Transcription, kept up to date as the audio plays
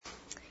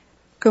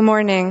Good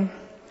morning.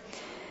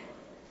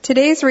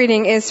 Today's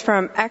reading is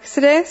from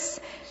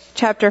Exodus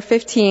chapter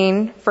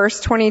 15,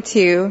 verse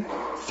 22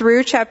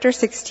 through chapter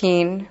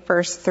 16,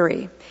 verse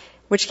 3,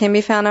 which can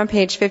be found on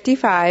page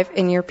 55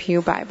 in your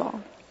Pew Bible.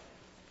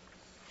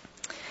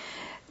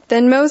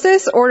 Then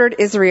Moses ordered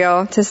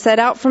Israel to set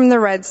out from the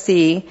Red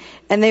Sea,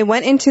 and they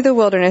went into the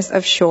wilderness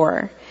of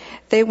Shur.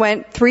 They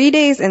went 3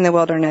 days in the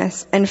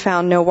wilderness and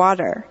found no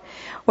water.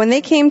 When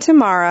they came to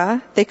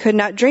Marah, they could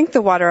not drink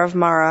the water of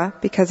Marah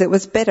because it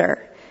was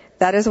bitter.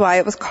 That is why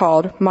it was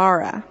called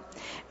Marah.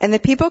 And the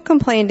people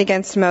complained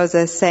against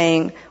Moses,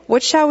 saying,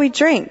 "What shall we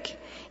drink?"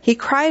 He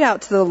cried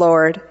out to the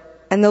Lord,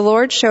 and the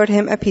Lord showed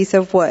him a piece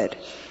of wood.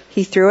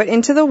 He threw it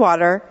into the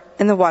water,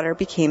 and the water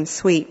became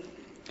sweet.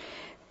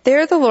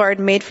 There the Lord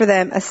made for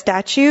them a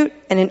statute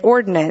and an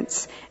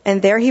ordinance,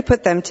 and there he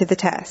put them to the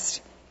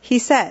test. He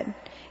said,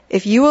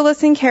 "If you will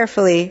listen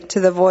carefully to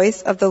the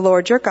voice of the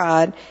Lord your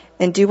God,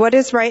 and do what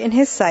is right in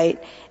his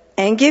sight,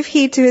 and give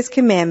heed to his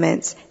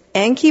commandments,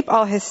 and keep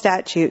all his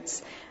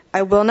statutes,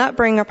 I will not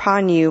bring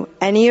upon you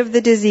any of the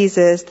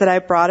diseases that I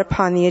brought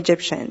upon the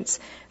Egyptians,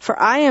 for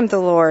I am the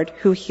Lord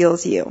who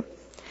heals you."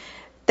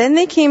 Then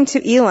they came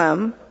to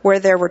Elim, where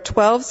there were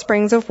 12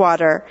 springs of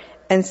water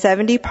and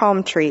 70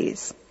 palm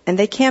trees, and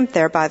they camped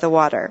there by the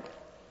water.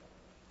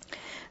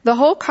 The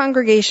whole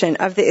congregation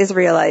of the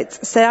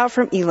Israelites set out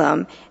from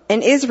Elim,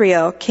 and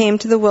Israel came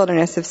to the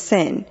wilderness of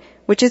Sin,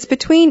 which is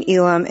between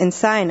Elim and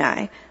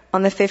Sinai,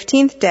 on the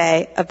 15th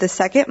day of the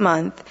 2nd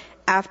month,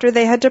 after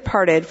they had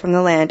departed from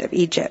the land of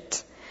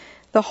Egypt.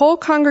 The whole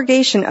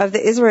congregation of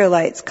the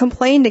Israelites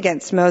complained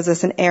against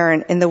Moses and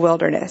Aaron in the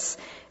wilderness.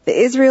 The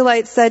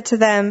Israelites said to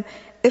them,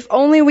 "If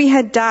only we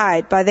had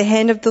died by the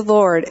hand of the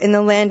Lord in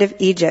the land of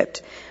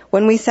Egypt,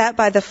 when we sat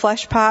by the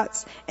flesh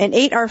pots and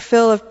ate our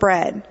fill of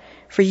bread.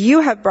 For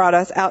you have brought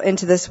us out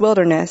into this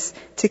wilderness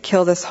to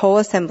kill this whole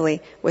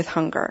assembly with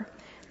hunger."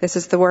 This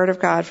is the word of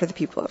God for the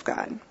people of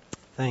God.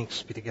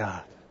 Thanks be to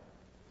God.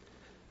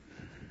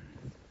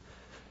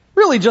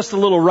 Really just a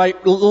little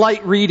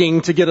light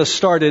reading to get us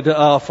started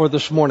for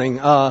this morning.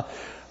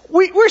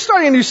 We're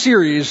starting a new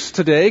series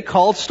today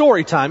called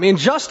Storytime. In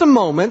just a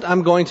moment,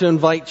 I'm going to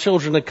invite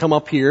children to come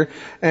up here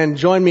and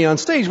join me on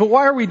stage. But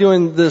why are we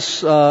doing this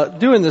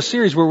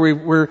series where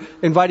we're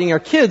inviting our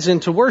kids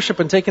into worship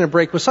and taking a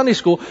break with Sunday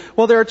school?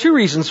 Well, there are two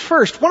reasons.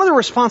 First, one of the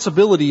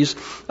responsibilities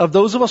of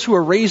those of us who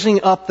are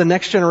raising up the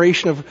next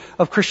generation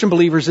of Christian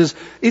believers is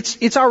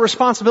it's our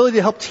responsibility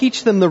to help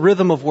teach them the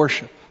rhythm of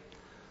worship,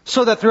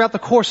 so that throughout the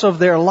course of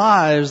their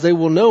lives, they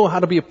will know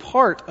how to be a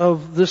part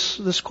of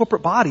this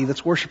corporate body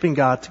that's worshiping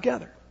God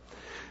together.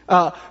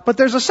 But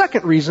there's a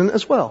second reason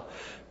as well.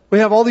 We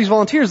have all these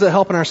volunteers that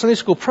help in our Sunday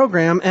school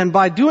program, and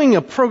by doing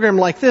a program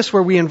like this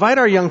where we invite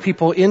our young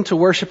people into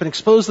worship and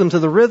expose them to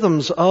the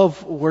rhythms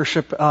of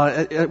worship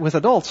with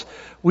adults,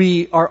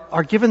 we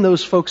are giving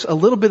those folks a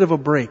little bit of a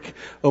break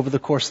over the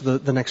course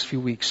of the next few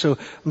weeks. So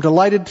I'm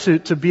delighted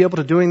to be able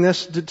to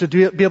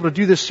be able to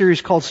do this series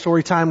called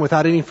Storytime.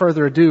 Without any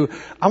further ado,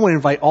 I want to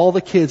invite all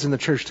the kids in the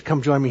church to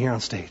come join me here on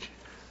stage.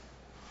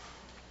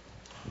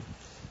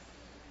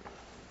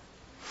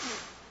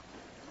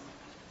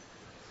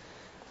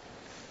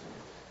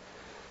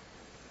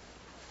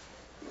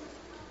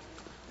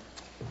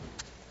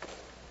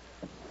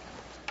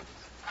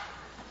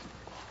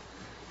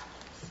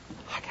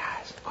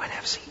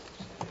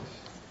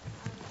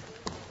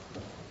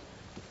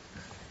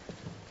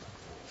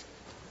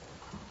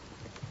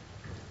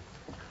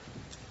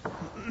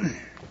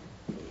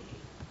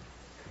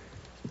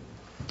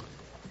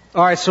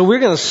 All right, so we're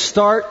going to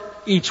start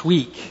each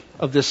week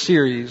of this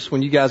series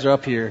when you guys are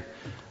up here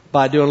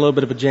by doing a little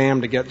bit of a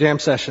jam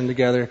session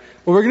together.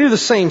 Well, we're going to do the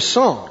same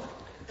song.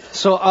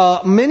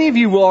 So many of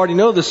you will already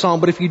know this song,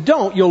 but if you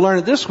don't, you'll learn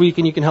it this week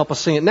and you can help us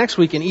sing it next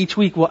week, and each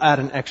week we'll add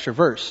an extra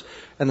verse.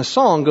 And the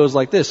song goes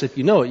like this. If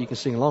you know it, you can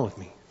sing along with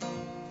me.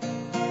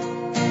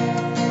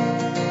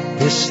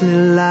 This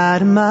little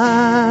light of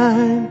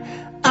mine,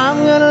 I'm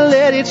going to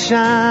let it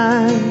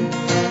shine.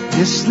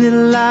 This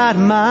little light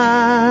of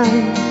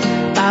mine,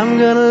 I'm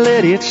gonna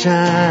let it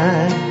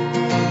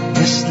shine.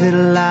 This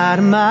little light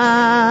of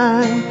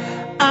mine,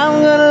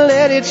 I'm gonna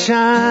let it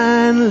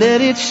shine.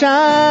 Let it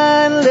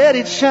shine, let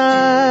it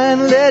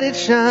shine, let it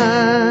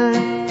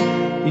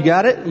shine. You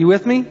got it? You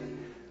with me?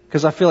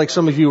 Because I feel like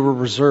some of you were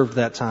reserved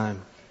that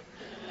time.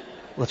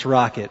 Let's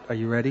rock it. Are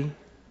you ready?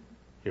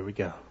 Here we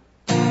go.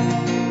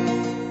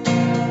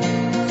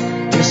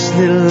 This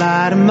little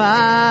light of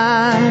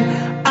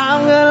mine,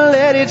 I'm gonna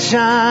let it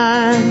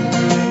shine.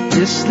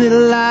 This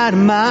little light of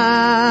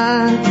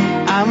mine,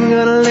 I'm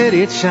gonna let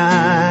it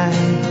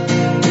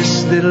shine.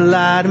 This little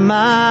light of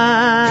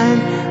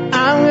mine,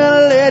 I'm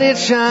gonna let it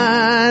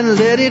shine.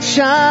 Let it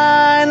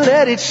shine,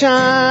 let it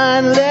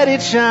shine, let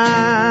it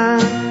shine.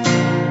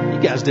 You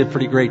guys did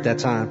pretty great that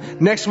time.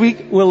 Next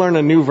week, we'll learn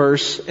a new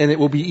verse, and it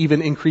will be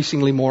even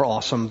increasingly more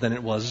awesome than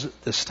it was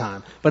this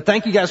time. But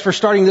thank you guys for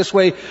starting this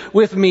way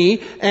with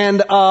me.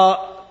 And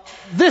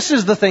this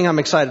is the thing I'm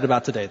excited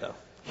about today, though.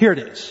 Here it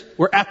is.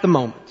 We're at the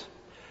moment.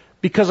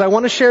 Because I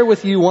want to share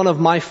with you one of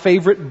my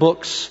favorite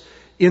books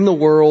in the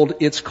world.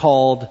 It's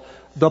called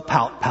the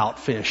Pout-Pout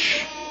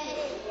Fish.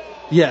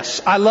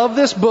 Yes, I love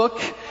this book,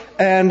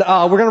 and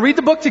we're going to read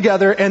the book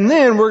together, and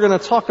then we're going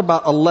to talk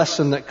about a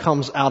lesson that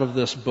comes out of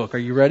this book. Are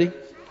you ready?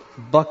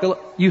 Buckle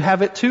up. You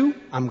have it too?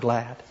 I'm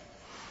glad.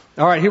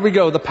 All right, here we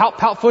go. The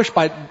Pout-Pout Fish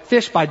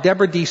by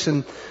Deborah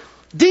Deason.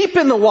 Deep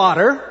in the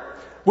water,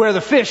 where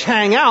the fish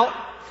hang out,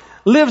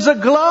 lives a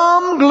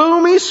glum,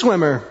 gloomy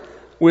swimmer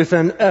with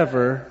an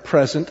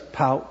ever-present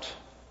pout.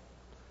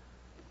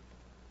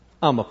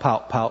 I'm a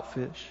pout-pout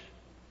fish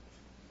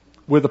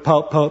with a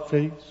pout-pout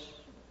face.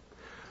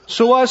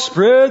 So I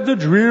spread the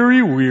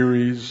dreary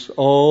wearies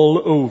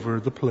all over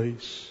the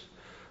place.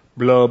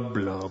 Blub,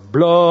 blub,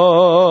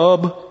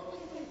 blub.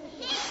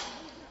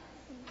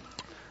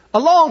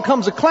 Along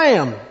comes a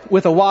clam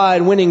with a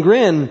wide winning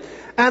grin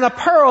and a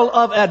pearl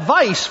of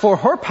advice for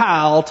her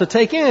pal to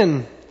take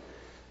in.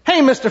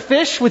 Hey, Mr.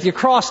 Fish, with your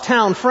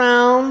crosstown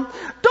frown,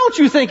 don't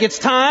you think it's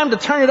time to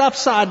turn it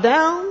upside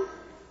down?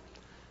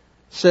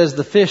 Says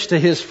the fish to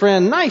his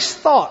friend, nice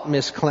thought,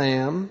 Miss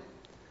Clam.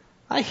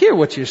 I hear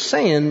what you're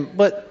saying,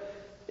 but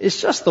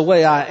it's just the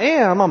way I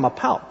am. I'm a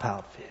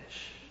pout-pout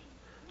fish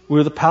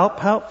with a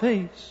pout-pout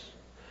face.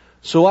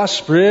 So I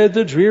spread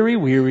the dreary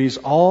wearies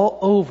all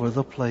over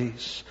the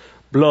place.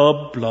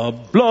 Blub,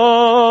 blub,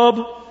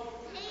 blub.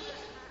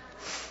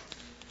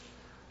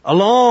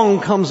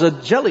 Along comes a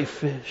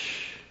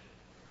jellyfish.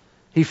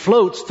 He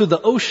floats through the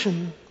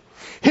ocean,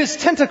 his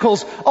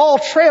tentacles all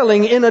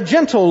trailing in a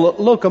gentle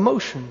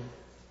locomotion.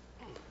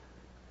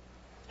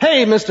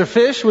 Hey, Mr.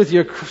 Fish, with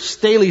your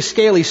scaly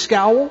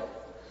scowl,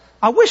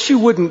 I wish you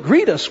wouldn't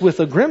greet us with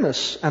a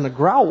grimace and a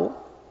growl.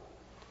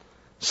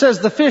 Says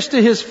the fish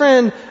to his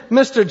friend,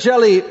 Mr.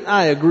 Jelly,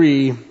 I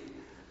agree.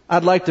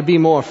 I'd like to be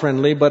more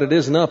friendly, but it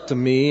isn't up to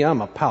me.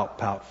 I'm a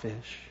pout-pout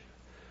fish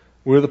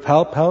with a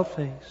pout-pout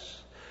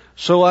face.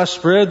 So I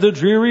spread the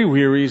dreary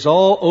wearies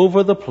all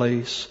over the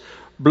place.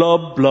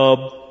 Blub,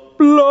 blub,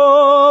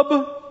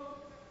 blub.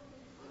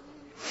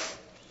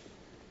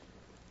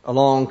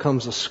 Along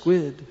comes a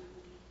squid,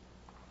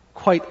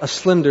 quite a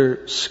slender,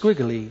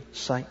 squiggly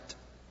sight.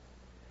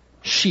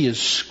 She is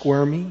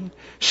squirmy,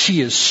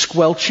 she is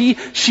squelchy,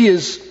 she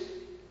is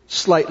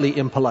slightly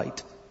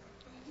impolite.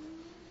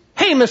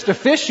 Hey, Mr.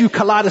 Fish, you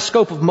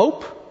kaleidoscope of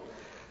mope.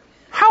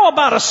 How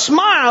about a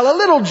smile, a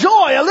little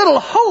joy, a little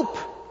hope?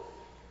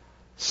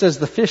 Says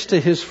the fish to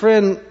his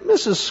friend,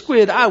 Mrs.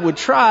 Squid, I would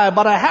try,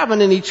 but I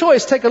haven't any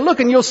choice. Take a look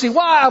and you'll see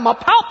why. I'm a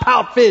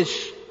pout-pout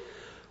fish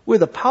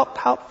with a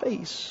pout-pout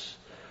face.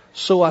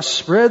 So I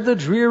spread the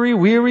dreary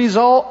wearies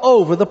all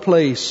over the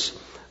place.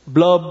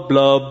 Blub,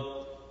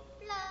 blub,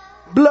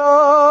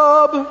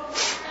 blub.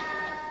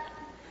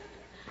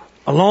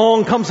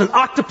 Along comes an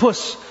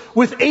octopus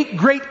with 8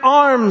 great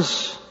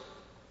arms,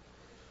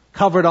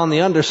 covered on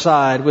the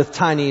underside with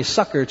tiny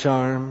sucker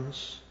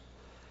charms.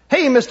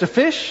 Hey, Mr.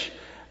 Fish,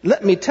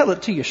 let me tell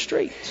it to you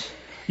straight.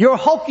 Your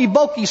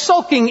hulky-bulky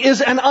sulking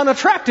is an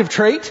unattractive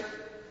trait.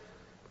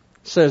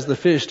 Says the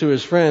fish to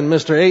his friend,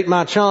 Mr. 8,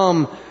 my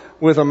chum,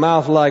 with a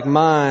mouth like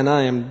mine,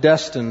 I am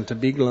destined to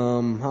be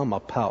glum. I'm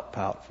a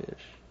pout-pout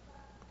fish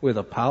with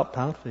a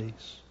pout-pout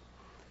face.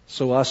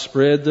 So I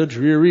spread the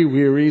dreary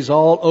wearies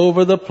all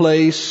over the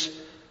place.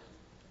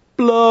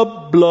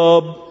 Blub,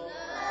 blub.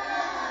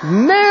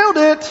 Nailed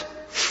it.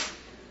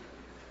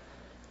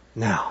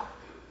 Now,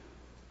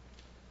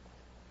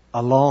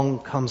 along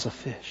comes a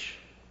fish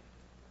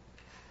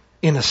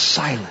in a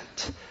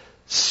silent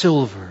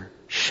silver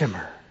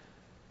shimmer.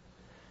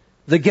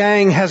 The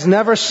gang has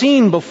never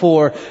seen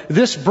before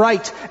this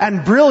bright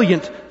and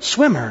brilliant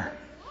swimmer.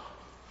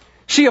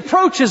 She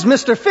approaches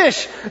Mr.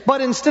 Fish,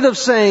 but instead of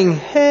saying,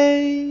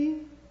 hey,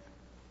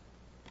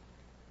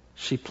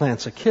 she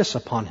plants a kiss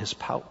upon his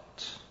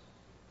pout,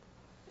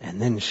 and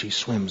then she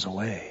swims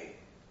away.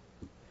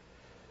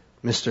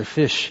 Mr.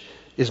 Fish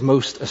is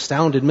most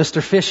astounded.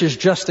 Mr. Fish is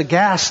just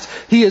aghast.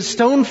 He is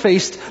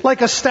stone-faced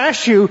like a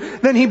statue.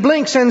 Then he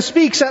blinks and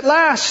speaks at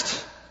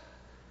last.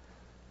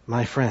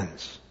 My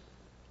friends,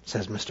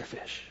 says Mr.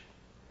 Fish,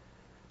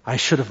 I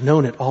should have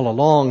known it all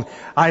along.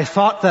 I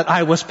thought that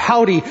I was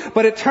pouty,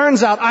 but it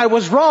turns out I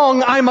was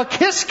wrong. I'm a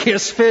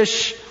kiss-kiss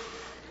fish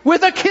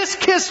with a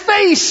kiss-kiss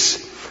face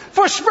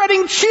for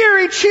spreading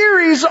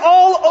cheeries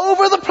all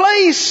over the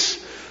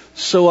place.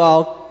 So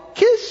I'll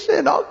kiss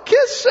and I'll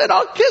kiss and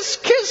I'll kiss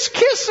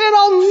and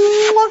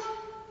I'll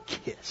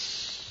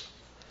kiss.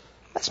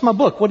 That's my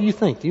book. What do you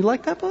think? Do you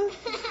like that book?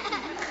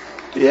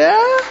 Yeah?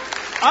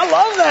 I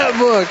love that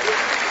book.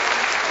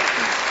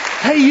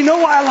 Hey, you know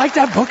why I like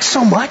that book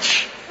so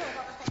much?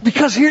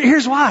 Because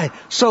here's why.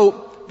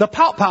 So the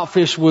Pout-Pout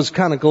Fish was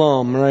kind of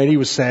glum, right? He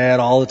was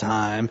sad all the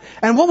time.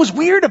 And what was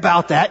weird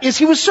about that is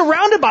he was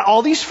surrounded by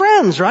all these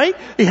friends, right?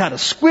 He had a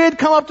squid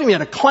come up to him, he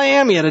had a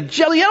clam, he had a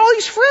jelly, he had all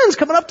these friends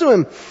coming up to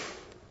him.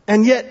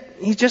 And yet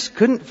he just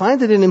couldn't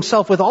find it in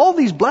himself. With all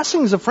these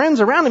blessings of friends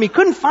around him, he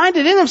couldn't find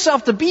it in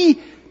himself to be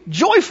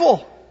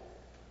joyful.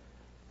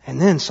 And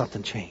then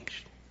something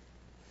changed.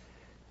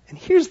 And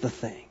here's the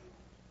thing.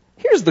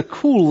 Here's the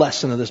cool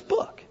lesson of this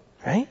book,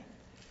 right?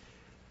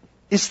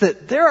 It's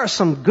that there are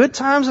some good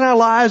times in our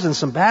lives and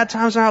some bad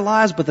times in our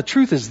lives, but the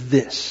truth is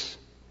this.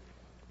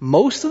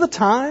 Most of the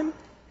time,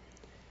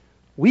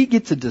 we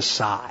get to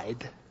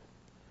decide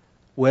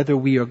whether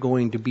we are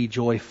going to be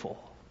joyful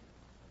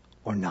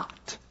or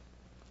not.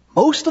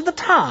 Most of the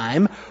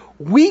time,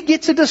 we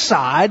get to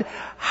decide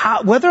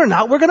whether or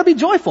not we're going to be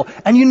joyful.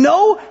 And you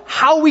know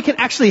how we can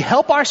actually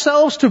help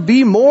ourselves to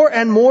be more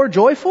and more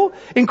joyful?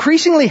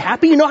 Increasingly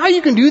happy? You know how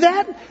you can do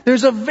that?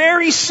 There's a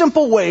very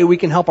simple way we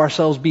can help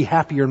ourselves be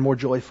happier and more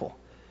joyful.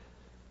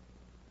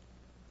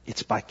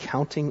 It's by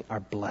counting our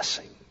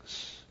blessings.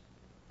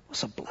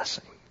 What's a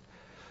blessing?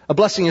 A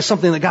blessing is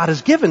something that God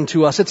has given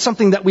to us. It's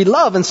something that we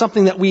love and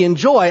something that we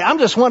enjoy. I'm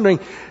just wondering,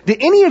 do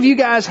any of you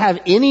guys have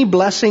any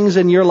blessings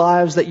in your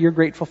lives that you're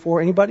grateful for?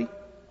 Anybody?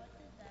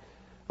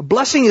 A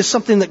blessing is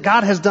something that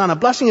God has done. A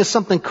blessing is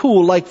something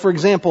cool. Like, for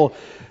example,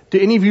 do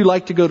any of you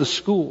like to go to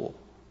school?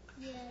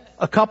 Yes.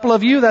 A couple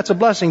of you, that's a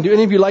blessing. Do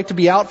any of you like to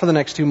be out for the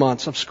next 2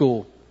 months of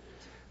school?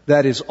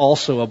 That is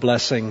also a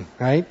blessing,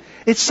 right?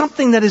 It's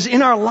something that is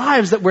in our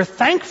lives that we're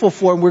thankful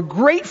for and we're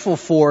grateful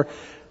for.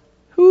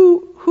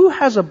 Who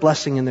has a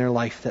blessing in their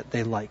life that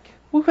they like?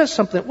 Who has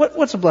something?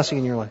 What's a blessing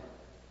in your life?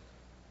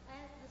 I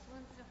have this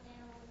one stuffed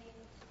animal named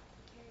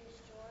Curious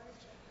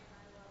George, and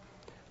I love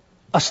him.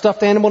 A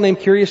stuffed animal named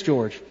Curious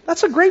George.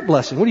 That's a great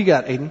blessing. What do you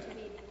got, Aiden?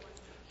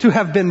 To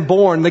have been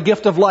born, the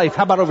gift of life.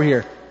 How about over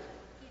here?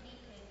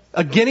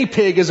 A guinea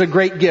pig is a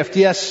great gift,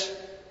 yes.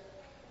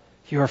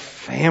 Your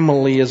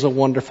family is a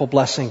wonderful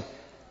blessing.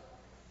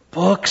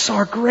 Books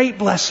are great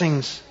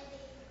blessings.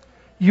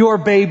 Your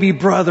baby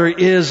brother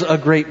is a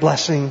great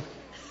blessing.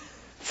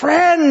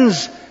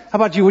 Friends. How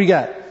about you? What do you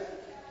got?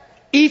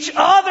 Each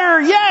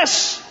other.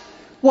 Yes.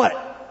 What?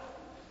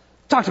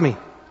 Talk to me.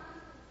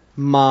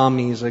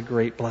 Mommy's a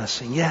great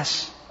blessing.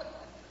 Yes.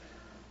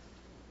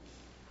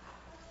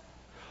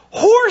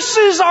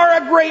 Horses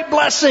are a great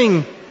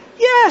blessing.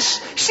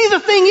 Yes. See, the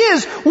thing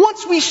is,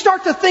 once we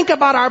start to think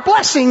about our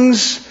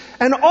blessings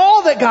and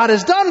all that God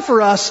has done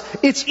for us,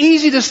 it's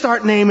easy to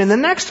start naming the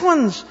next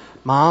ones.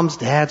 Moms,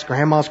 dads,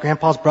 grandmas,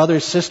 grandpas,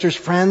 brothers, sisters,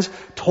 friends,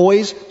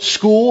 toys,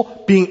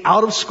 school, being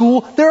out of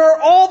school. There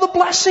are all the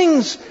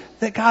blessings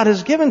that God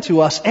has given to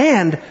us.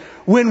 And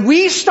when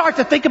we start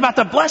to think about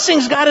the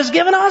blessings God has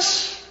given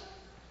us,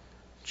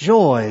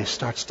 joy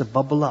starts to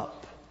bubble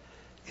up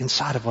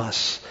inside of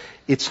us.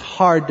 It's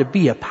hard to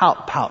be a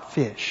Pout-Pout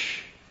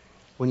Fish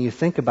when you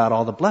think about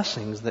all the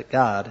blessings that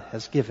God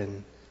has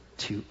given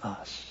to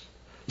us.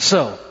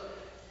 So, have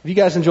you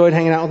guys enjoyed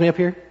hanging out with me up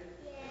here?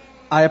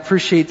 I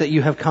appreciate that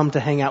you have come to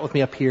hang out with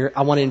me up here.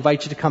 I want to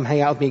invite you to come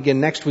hang out with me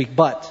again next week.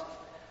 But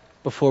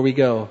before we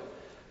go,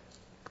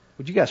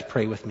 would you guys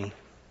pray with me?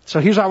 So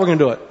here's how we're going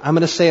to do it. I'm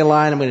going to say a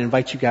line. I'm going to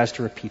invite you guys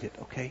to repeat it.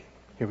 Okay?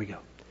 Here we go.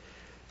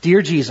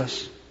 Dear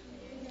Jesus,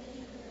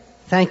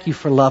 thank you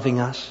for loving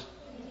us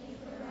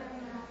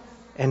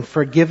and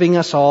for giving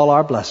us all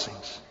our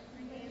blessings.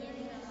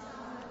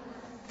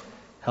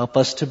 Help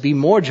us to be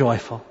more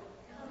joyful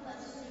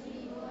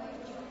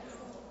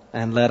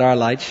and let our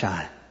light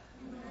shine.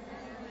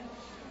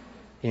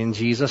 In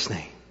Jesus'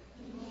 name.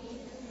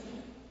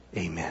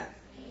 Amen.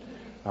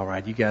 All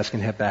right, you guys can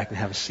head back and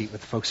have a seat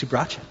with the folks who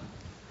brought you.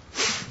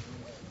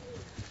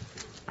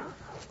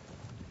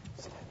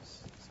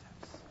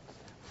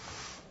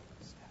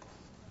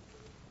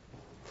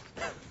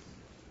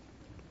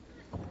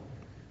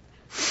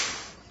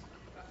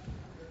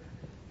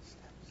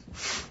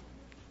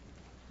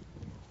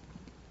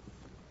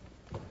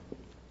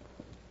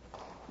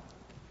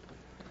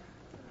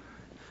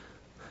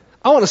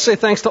 I want to say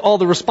thanks to all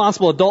the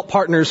responsible adult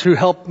partners who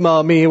helped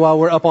me while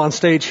we're up on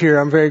stage here.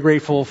 I'm very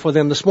grateful for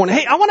them this morning.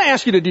 Hey, I want to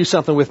ask you to do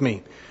something with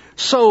me.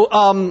 So,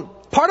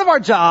 part of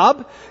our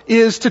job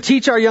is to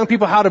teach our young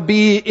people how to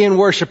be in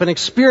worship and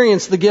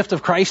experience the gift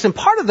of Christ. And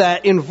part of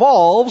that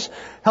involves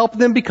helping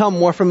them become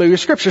more familiar with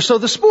Scripture. So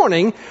this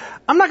morning,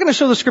 I'm not going to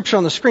show the Scripture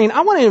on the screen.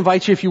 I want to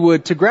invite you, if you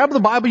would, to grab the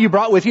Bible you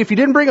brought with you. If you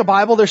didn't bring a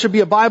Bible, there should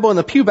be a Bible in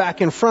the pew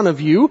back in front of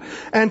you.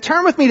 And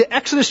turn with me to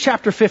Exodus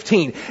chapter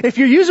 15. If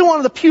you're using one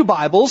of the pew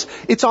Bibles,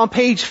 it's on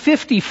page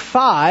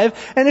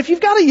 55. And if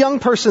you've got a young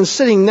person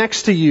sitting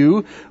next to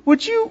you,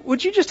 would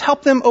you just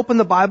help them open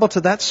the Bible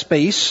to that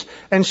space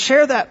and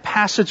share that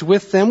passage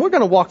with them? We're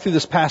going to walk through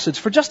this passage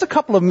for just a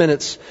couple of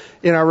minutes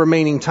in our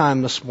remaining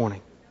time this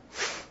morning.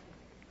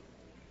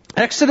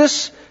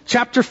 Exodus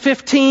chapter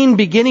 15,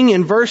 beginning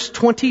in verse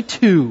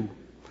 22.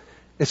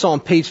 It's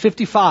on page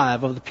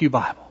 55 of the Pew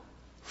Bible.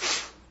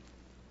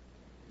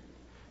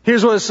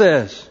 Here's what it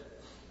says.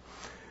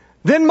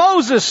 Then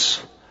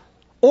Moses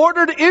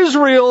ordered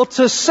Israel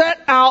to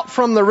set out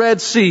from the Red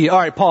Sea. All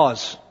right,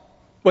 pause.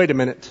 Wait a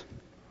minute.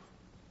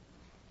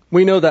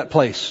 We know that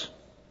place.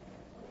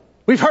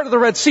 We've heard of the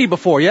Red Sea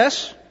before,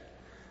 yes?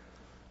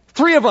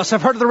 3 of us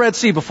have heard of the Red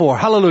Sea before.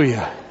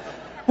 Hallelujah.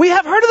 We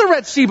have heard of the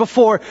Red Sea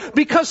before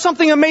because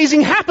something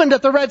amazing happened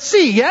at the Red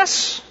Sea,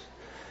 yes?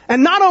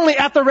 And not only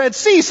at the Red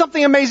Sea,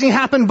 something amazing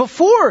happened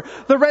before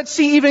the Red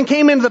Sea even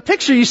came into the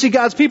picture. You see,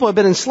 God's people have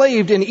been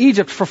enslaved in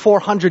Egypt for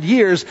 400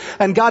 years,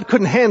 and God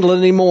couldn't handle it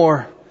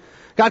anymore.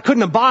 God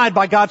couldn't abide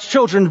by God's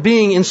children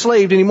being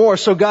enslaved anymore,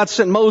 so God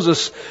sent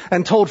Moses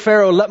and told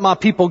Pharaoh, let my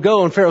people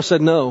go, and Pharaoh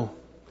said no.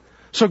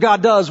 So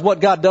God does what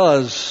God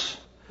does.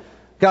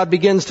 God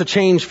begins to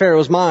change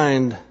Pharaoh's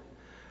mind.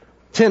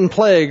 10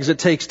 plagues it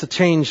takes to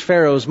change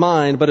Pharaoh's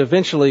mind, but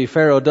eventually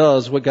Pharaoh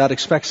does what God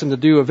expects him to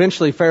do.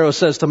 Eventually Pharaoh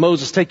says to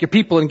Moses, take your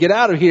people and get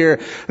out of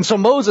here. And so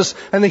Moses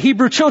and the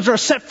Hebrew children are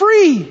set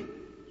free.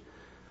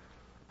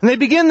 And they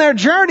begin their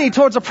journey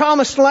towards a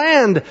promised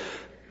land,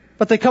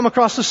 but they come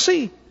across the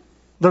sea,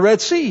 the Red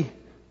Sea.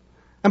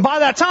 And by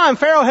that time,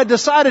 Pharaoh had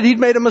decided he'd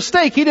made a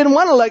mistake. He didn't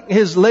want to let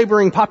his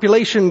laboring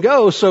population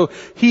go, so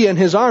he and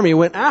his army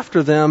went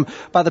after them.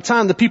 By the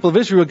time the people of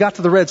Israel got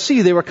to the Red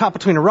Sea, they were caught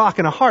between a rock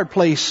and a hard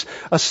place,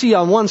 a sea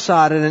on one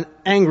side and an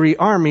angry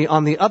army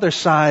on the other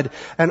side.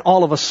 And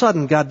all of a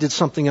sudden, God did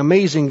something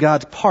amazing.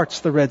 God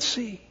parts the Red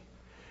Sea.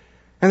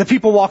 And the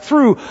people walk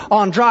through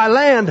on dry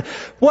land.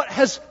 What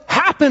has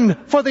happened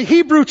for the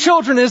Hebrew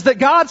children is that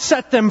God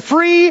set them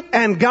free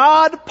and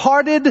God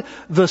parted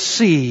the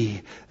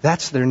sea.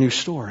 That's their new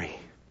story.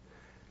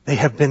 They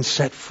have been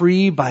set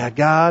free by a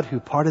God who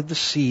parted the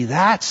sea.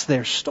 That's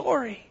their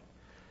story.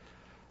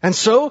 And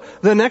so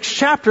the next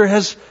chapter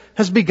has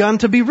begun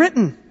to be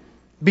written.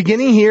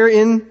 Beginning here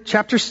in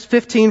chapter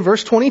 15,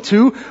 verse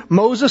 22,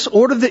 Moses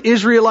ordered the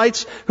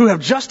Israelites who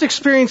have just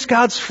experienced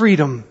God's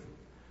freedom.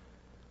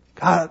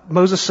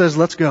 Moses says,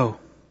 let's go.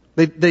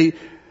 They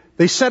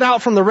set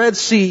out from the Red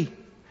Sea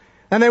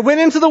and they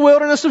went into the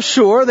wilderness of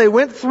Shur. They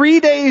went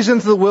 3 days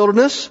into the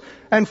wilderness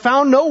and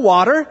found no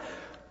water.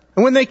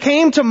 And when they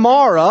came to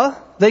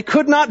Marah, they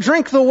could not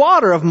drink the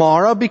water of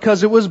Marah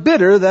because it was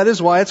bitter. That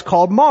is why it's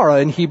called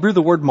Marah. In Hebrew,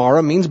 the word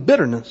Marah means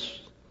bitterness.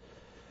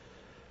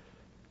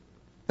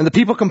 And the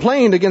people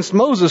complained against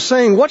Moses,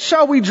 saying, what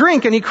shall we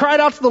drink? And he cried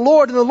out to the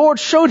Lord, and the Lord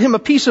showed him a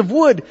piece of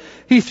wood.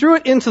 He threw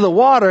it into the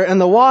water,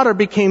 and the water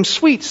became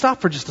sweet.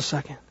 Stop for just a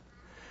second.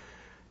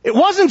 It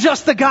wasn't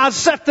just that God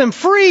set them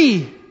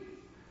free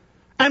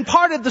and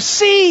parted the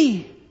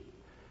sea.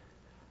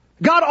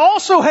 God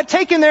also had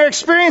taken their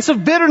experience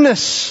of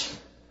bitterness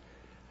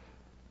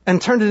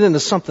and turned it into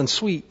something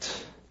sweet.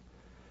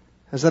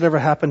 Has that ever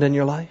happened in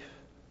your life?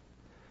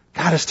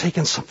 God has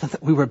taken something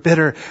that we were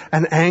bitter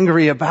and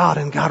angry about,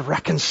 and God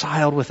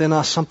reconciled within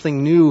us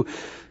something new.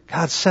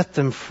 God set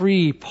them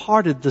free,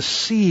 parted the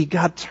sea.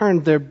 God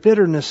turned their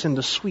bitterness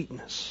into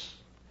sweetness.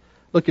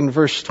 Look in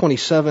verse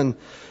 27.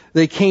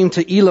 They came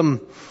to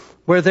Elim,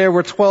 where there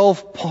were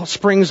 12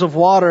 springs of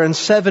water and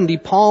 70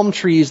 palm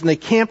trees, and they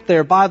camped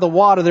there by the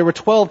water. There were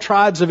 12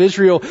 tribes of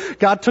Israel.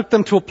 God took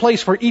them to a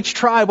place where each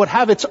tribe would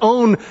have its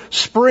own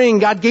spring.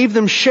 God gave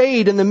them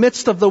shade in the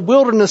midst of the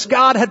wilderness.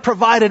 God had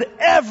provided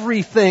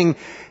everything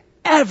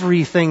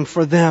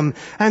for them.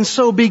 And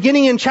so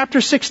beginning in chapter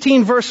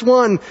 16, verse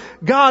 1,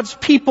 God's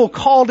people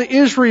called to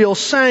Israel,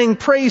 sang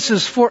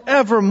praises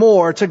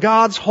forevermore to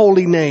God's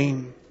holy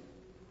name.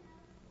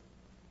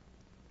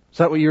 Is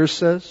that what yours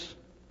says?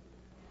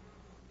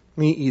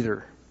 Me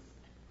either.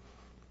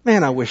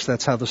 Man, I wish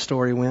that's how the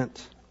story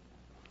went.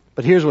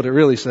 But here's what it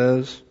really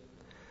says.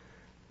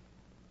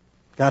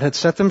 God had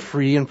set them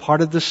free and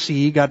parted the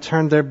sea. God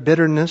turned their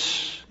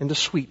bitterness into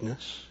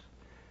sweetness.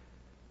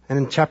 And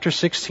in chapter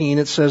 16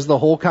 it says, the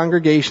whole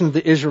congregation of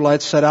the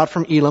Israelites set out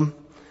from Elim.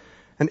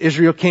 And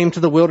Israel came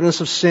to the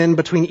wilderness of Sin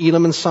between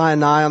Elim and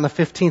Sinai on the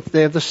 15th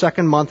day of the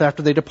second month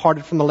after they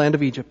departed from the land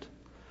of Egypt.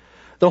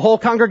 The whole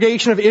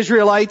congregation of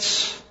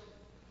Israelites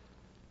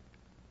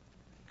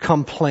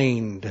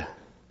complained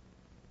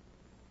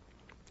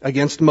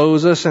against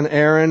Moses and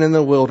Aaron in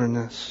the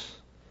wilderness.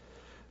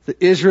 The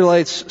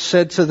Israelites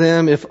said to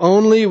them, if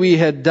only we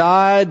had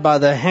died by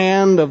the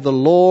hand of the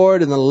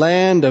Lord in the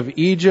land of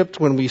Egypt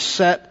when we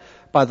sat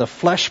by the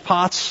flesh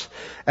pots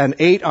and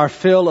ate our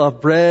fill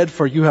of bread,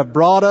 for you have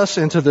brought us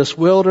into this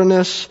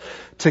wilderness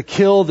to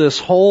kill this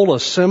whole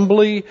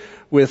assembly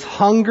with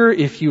hunger.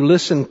 If you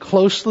listen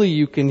closely,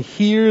 you can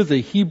hear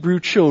the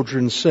Hebrew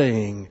children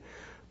saying,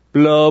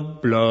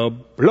 blub,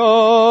 blub,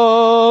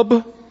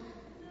 blub.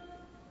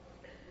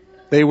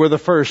 They were the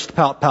first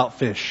Pout-Pout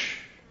Fish.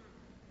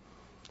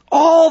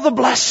 All the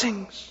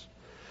blessings.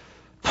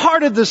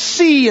 Parted the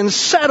sea and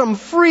set them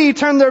free.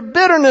 Turned their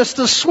bitterness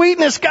to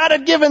sweetness. God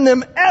had given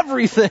them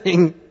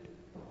everything.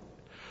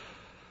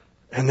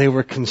 And they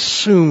were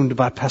consumed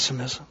by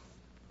pessimism.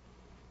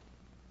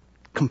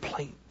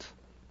 Complaint.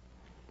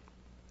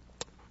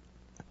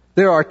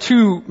 There are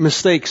two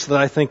mistakes that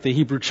I think the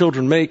Hebrew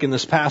children make in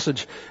this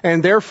passage,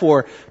 and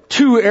therefore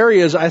two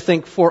areas I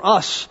think for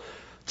us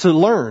to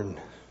learn.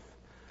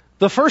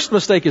 The first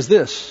mistake is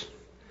this.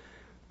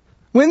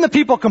 When the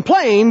people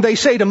complain, they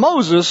say to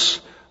Moses,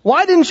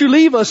 why didn't you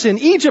leave us in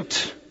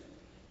Egypt?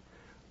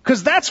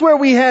 Because that's where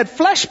we had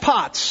flesh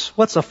pots.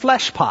 What's a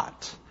flesh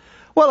pot?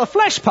 Well, a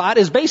flesh pot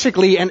is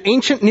basically an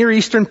ancient Near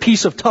Eastern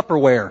piece of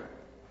Tupperware.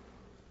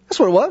 That's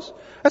what it was.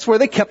 That's where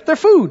they kept their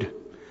food.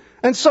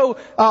 And so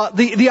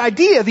the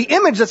idea, the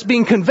image that's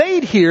being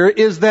conveyed here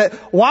is that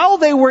while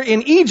they were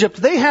in Egypt,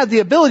 they had the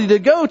ability to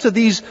go to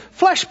these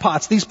flesh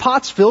pots, these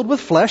pots filled with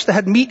flesh that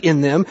had meat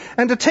in them,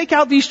 and to take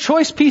out these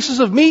choice pieces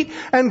of meat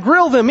and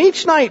grill them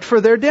each night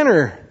for their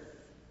dinner.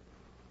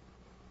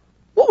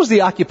 What was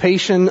the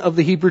occupation of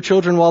the Hebrew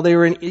children while they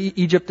were in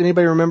Egypt?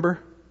 Anybody remember?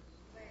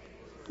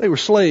 They were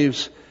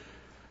slaves.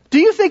 Do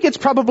you think it's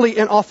probably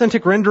an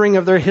authentic rendering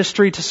of their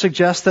history to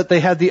suggest that they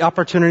had the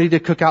opportunity to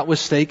cook out with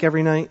steak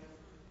every night?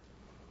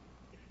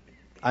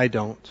 I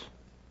don't.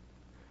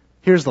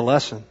 Here's the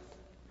lesson.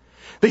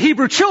 The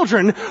Hebrew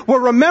children were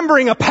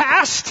remembering a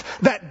past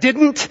that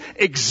didn't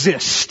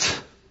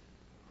exist.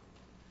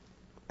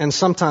 And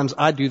sometimes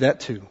I do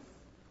that too.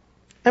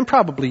 And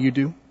probably you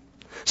do.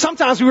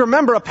 Sometimes we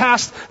remember a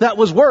past that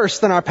was worse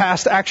than our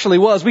past actually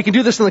was. We can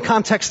do this in the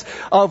context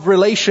of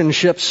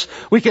relationships.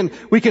 We can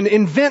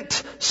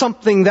invent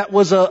something that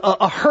was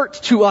a hurt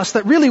to us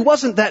that really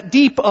wasn't that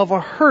deep of a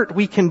hurt.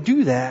 We can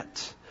do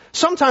that.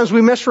 Sometimes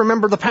we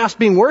misremember the past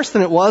being worse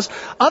than it was.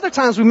 Other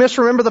times we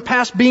misremember the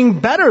past being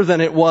better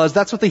than it was.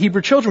 That's what the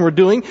Hebrew children were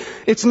doing.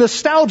 It's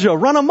nostalgia,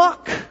 run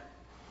amok.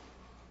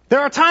 There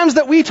are times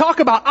that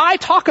I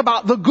talk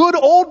about the good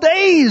old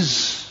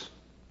days.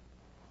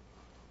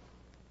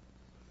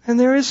 And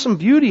there is some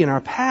beauty in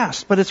our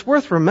past, but it's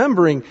worth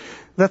remembering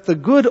that the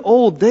good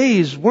old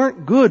days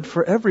weren't good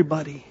for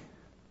everybody.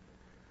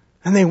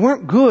 And they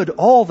weren't good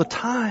all the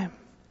time.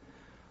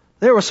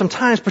 There were some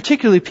times,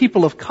 particularly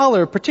people of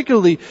color,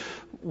 particularly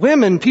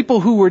women,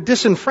 people who were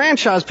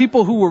disenfranchised,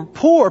 people who were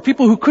poor,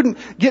 people who couldn't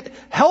get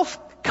health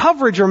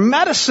coverage or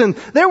medicine.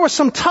 There were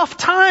some tough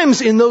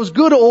times in those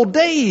good old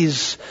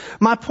days.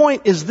 My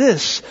point is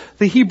this.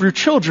 The Hebrew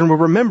children were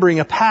remembering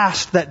a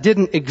past that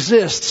didn't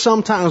exist.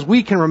 Sometimes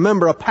we can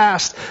remember a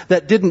past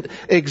that didn't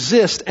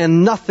exist,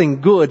 and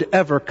nothing good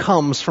ever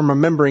comes from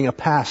remembering a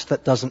past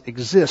that doesn't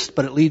exist.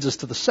 But it leads us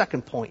to the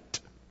second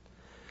point.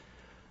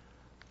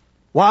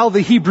 While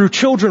the Hebrew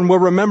children were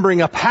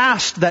remembering a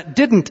past that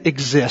didn't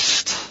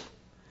exist,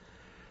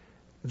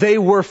 they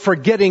were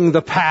forgetting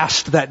the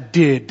past that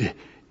did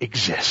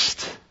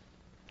exist.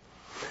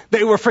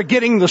 They were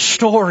forgetting the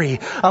story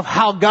of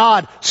how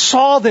God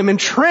saw them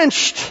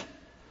entrenched,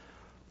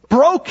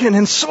 broken,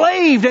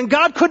 enslaved, and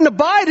God couldn't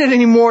abide it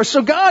anymore.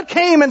 So God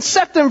came and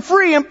set them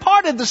free and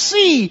parted the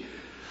sea.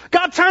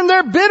 God turned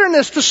their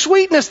bitterness to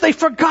sweetness. They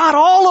forgot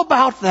all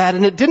about that,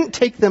 and it didn't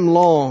take them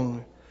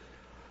long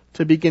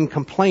to begin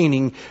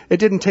complaining. It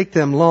didn't take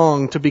them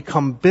long to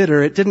become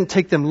bitter. It didn't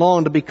take them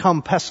long to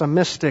become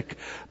pessimistic.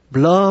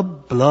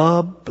 Blub,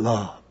 blub,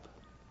 blub.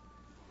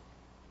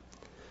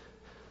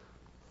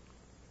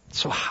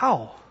 So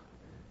how?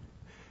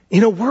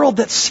 In a world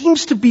that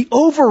seems to be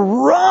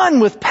overrun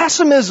with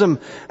pessimism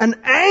and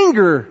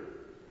anger,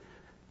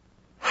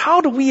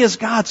 how do we as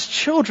God's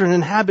children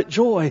inhabit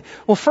joy?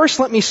 Well, first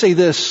let me say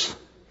this.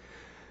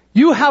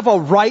 You have a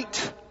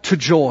right to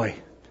joy.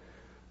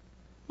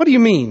 What do you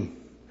mean?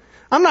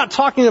 I'm not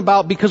talking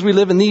about because we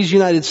live in these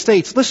United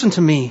States. Listen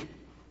to me.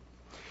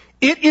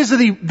 It is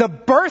the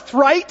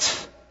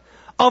birthright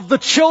of the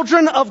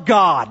children of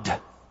God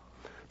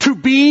to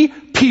be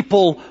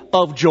people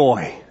of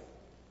joy.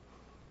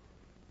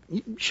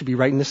 You should be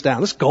writing this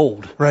down. This is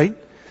gold, right?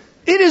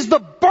 It is the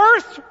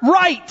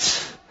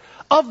birthright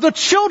of the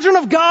children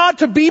of God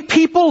to be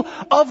people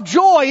of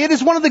joy. It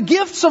is one of the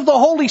gifts of the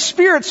Holy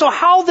Spirit. So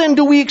how then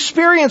do we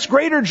experience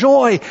greater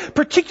joy,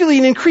 particularly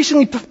in an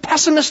increasingly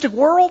pessimistic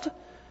world?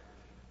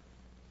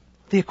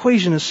 The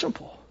equation is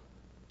simple.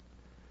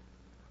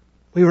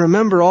 We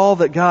remember all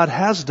that God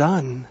has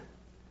done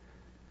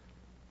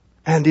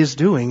and is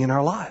doing in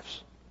our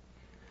lives.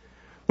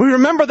 We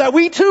remember that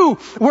we too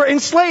were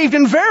enslaved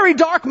in very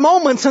dark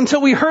moments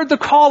until we heard the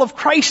call of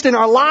Christ in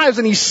our lives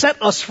and He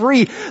set us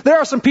free. There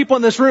are some people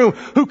in this room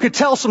who could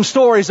tell some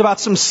stories about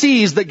some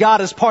seas that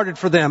God has parted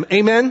for them.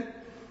 Amen?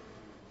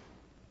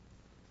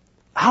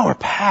 Our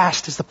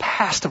past is the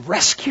past of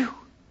rescue,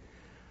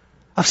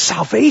 of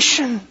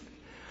salvation,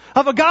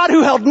 of a God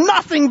who held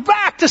nothing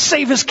back to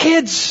save His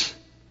kids.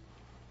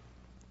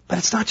 But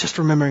it's not just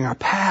remembering our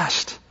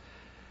past.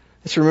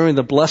 It's remembering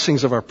the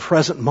blessings of our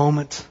present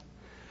moment.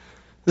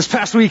 This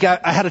past week,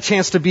 I had a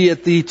chance to be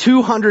at the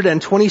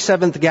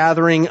 227th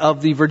gathering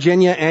of the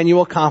Virginia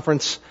Annual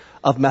Conference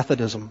of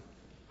Methodism.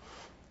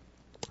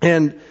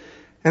 And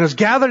I was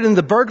gathered in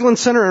the Berglund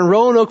Center in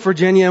Roanoke,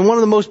 Virginia, and one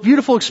of the most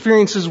beautiful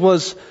experiences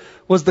was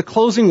the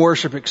closing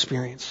worship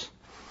experience.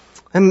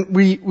 And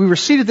we were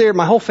seated there.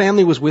 My whole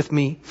family was with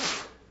me.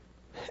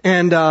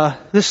 And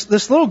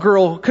this little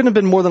girl, couldn't have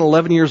been more than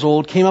 11 years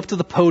old, came up to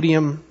the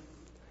podium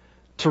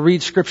to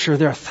read Scripture.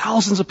 There are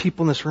thousands of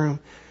people in this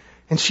room.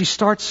 And she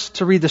starts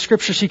to read the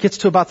Scripture. She gets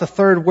to about the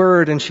third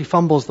word and she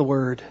fumbles the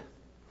word.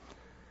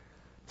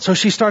 So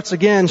she starts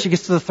again. She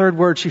gets to the third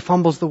word. She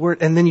fumbles the word.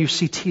 And then you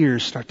see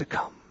tears start to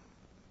come.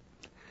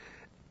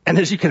 And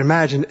as you can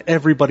imagine,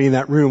 everybody in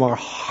that room, our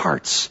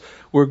hearts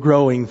were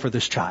growing for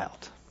this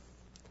child.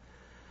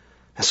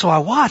 And so I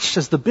watched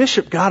as the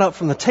bishop got up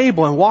from the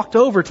table and walked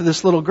over to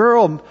this little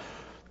girl,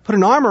 put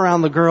an arm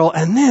around the girl,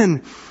 and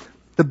then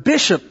the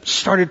bishop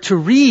started to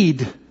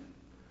read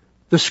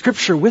the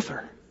scripture with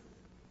her.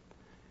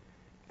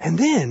 And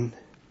then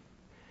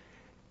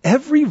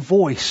every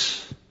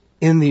voice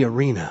in the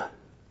arena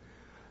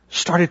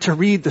started to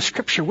read the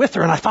scripture with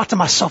her. And I thought to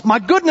myself, my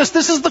goodness,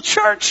 this is the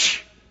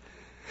church.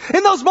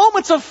 In those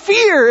moments of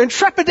fear and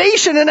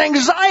trepidation and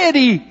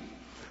anxiety,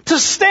 to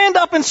stand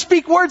up and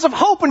speak words of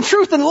hope and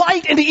truth and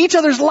light into each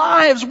other's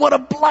lives. What a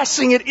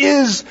blessing it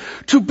is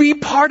to be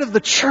part of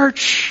the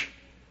church.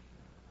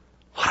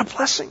 What a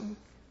blessing.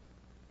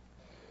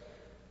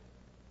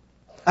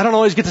 I don't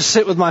always get to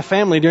sit with my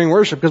family during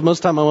worship because most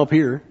of the time I'm up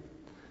here.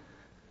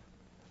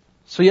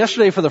 So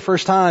yesterday, for the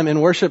first time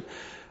in worship,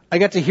 I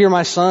got to hear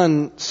my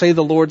son say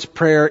the Lord's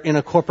Prayer in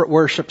a corporate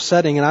worship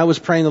setting. And I was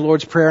praying the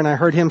Lord's Prayer and I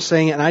heard him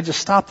saying it, and I just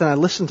stopped and I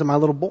listened to my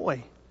little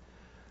boy.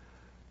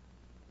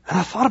 And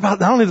I thought about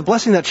not only the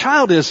blessing that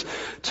child is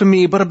to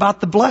me, but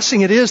about the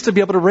blessing it is to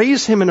be able to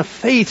raise him in a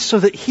faith so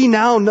that he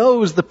now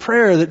knows the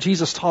prayer that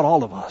Jesus taught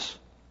all of us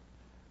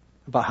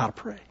about how to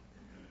pray.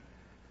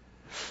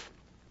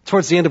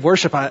 Towards the end of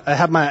worship, I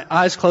had my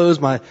eyes closed,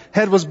 my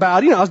head was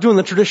bowed. I was doing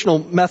the traditional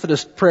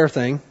Methodist prayer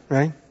thing,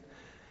 right?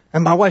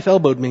 And my wife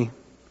elbowed me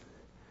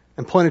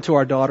and pointed to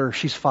our daughter.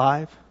 She's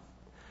 5.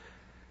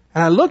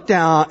 And I looked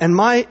down, and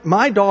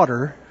my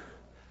daughter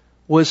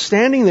was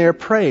standing there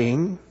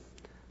praying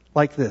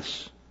like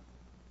this.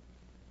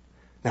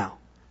 Now,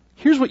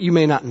 here's what you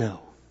may not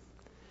know.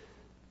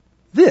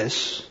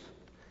 This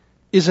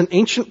is an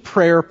ancient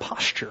prayer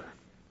posture.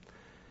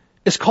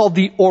 It's called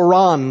the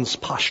Orans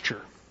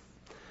posture.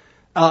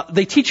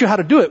 They teach you how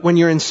to do it when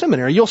you're in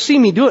seminary. You'll see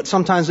me do it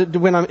sometimes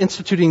when I'm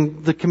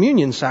instituting the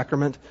communion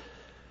sacrament.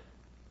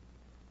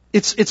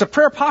 It's a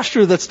prayer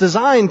posture that's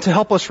designed to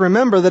help us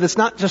remember that it's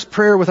not just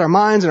prayer with our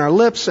minds and our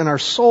lips and our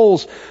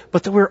souls,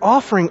 but that we're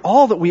offering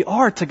all that we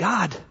are to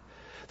God.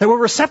 That we're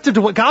receptive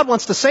to what God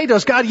wants to say to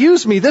us. God,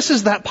 use me. This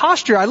is that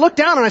posture. I looked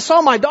down and I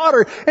saw my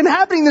daughter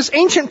inhabiting this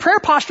ancient prayer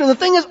posture. And the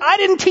thing is, I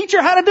didn't teach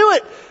her how to do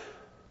it.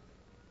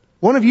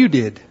 One of you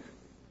did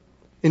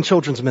in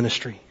children's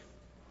ministry.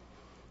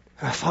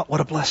 And I thought,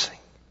 what a blessing.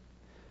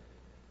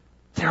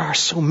 There are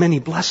so many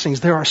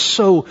blessings. There are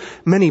so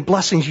many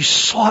blessings. You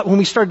saw it when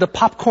we started the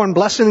popcorn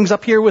blessings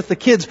up here with the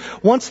kids.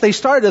 Once they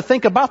started to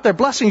think about their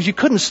blessings, you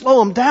couldn't slow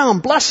them down.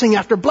 Blessing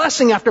after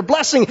blessing after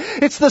blessing.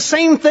 It's the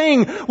same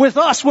thing with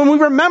us when we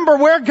remember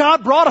where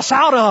God brought us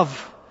out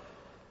of.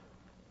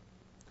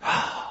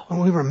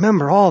 When we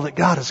remember all that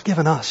God has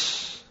given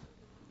us,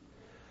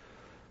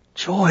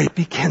 joy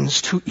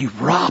begins to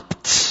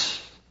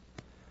erupt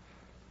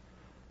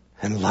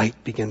and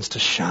light begins to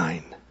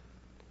shine.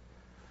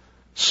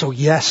 So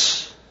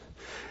yes,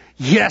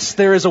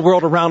 there is a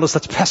world around us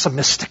that's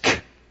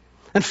pessimistic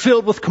and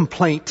filled with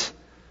complaint.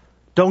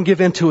 Don't give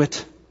in to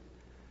it,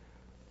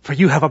 for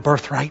you have a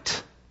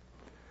birthright.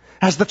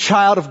 As the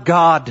child of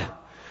God,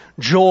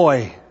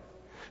 joy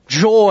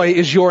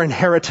is your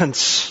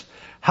inheritance.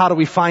 How do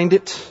we find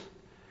it?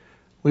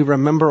 We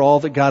remember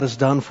all that God has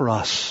done for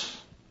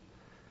us,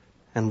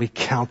 and we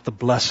count the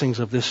blessings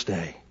of this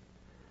day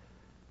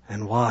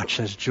and watch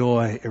as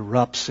joy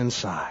erupts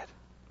inside.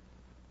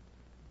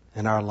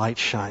 And our light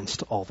shines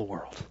to all the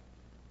world.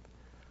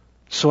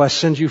 So I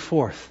send you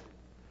forth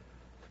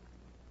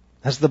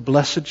as the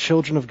blessed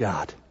children of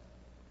God,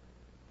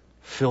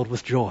 filled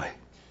with joy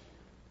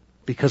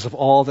because of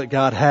all that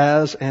God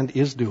has and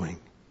is doing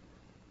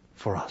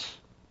for us.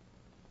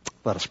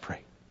 Let us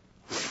pray.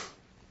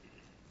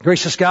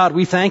 Gracious God,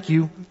 we thank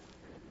you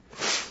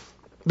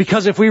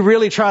because if we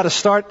really try to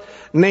start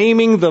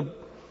naming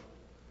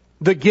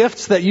the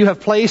gifts that you have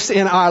placed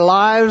in our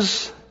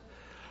lives,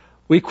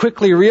 we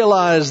quickly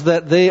realize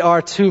that they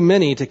are too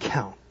many to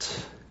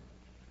count.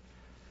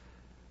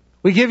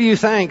 We give you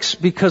thanks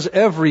because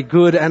every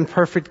good and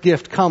perfect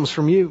gift comes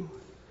from you.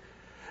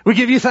 We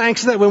give you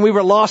thanks that when we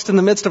were lost in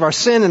the midst of our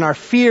sin and our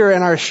fear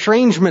and our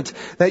estrangement,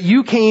 that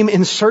you came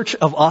in search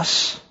of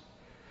us.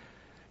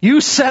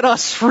 You set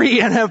us free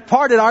and have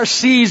parted our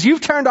seas.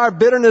 You've turned our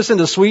bitterness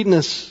into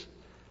sweetness.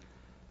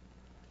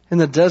 In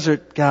the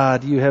desert,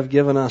 God, you have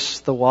given us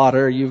the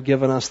water, you've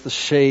given us the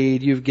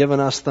shade, you've given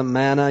us the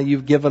manna,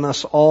 you've given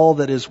us all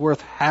that is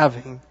worth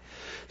having.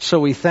 So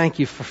we thank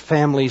you for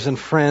families and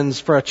friends,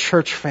 for a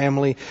church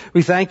family.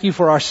 We thank you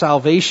for our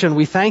salvation.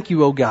 We thank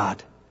you, O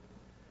God,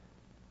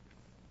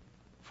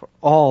 for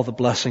all the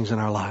blessings in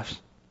our lives.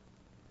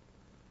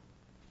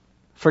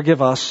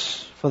 Forgive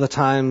us for the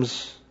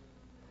times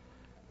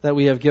that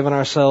we have given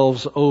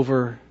ourselves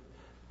over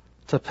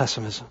to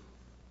pessimism.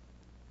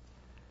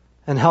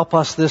 And help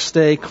us this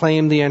day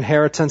claim the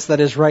inheritance that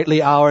is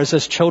rightly ours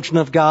as children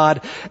of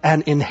God,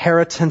 an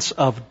inheritance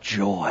of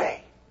joy.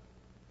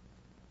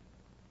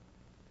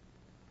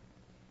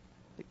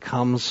 It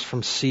comes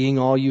from seeing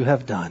all you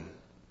have done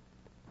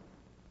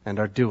and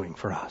are doing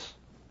for us.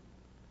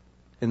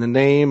 In the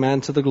name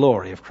and to the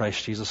glory of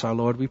Christ Jesus our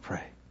Lord we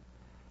pray.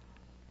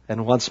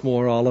 And once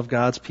more all of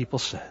God's people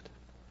said,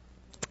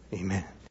 Amen.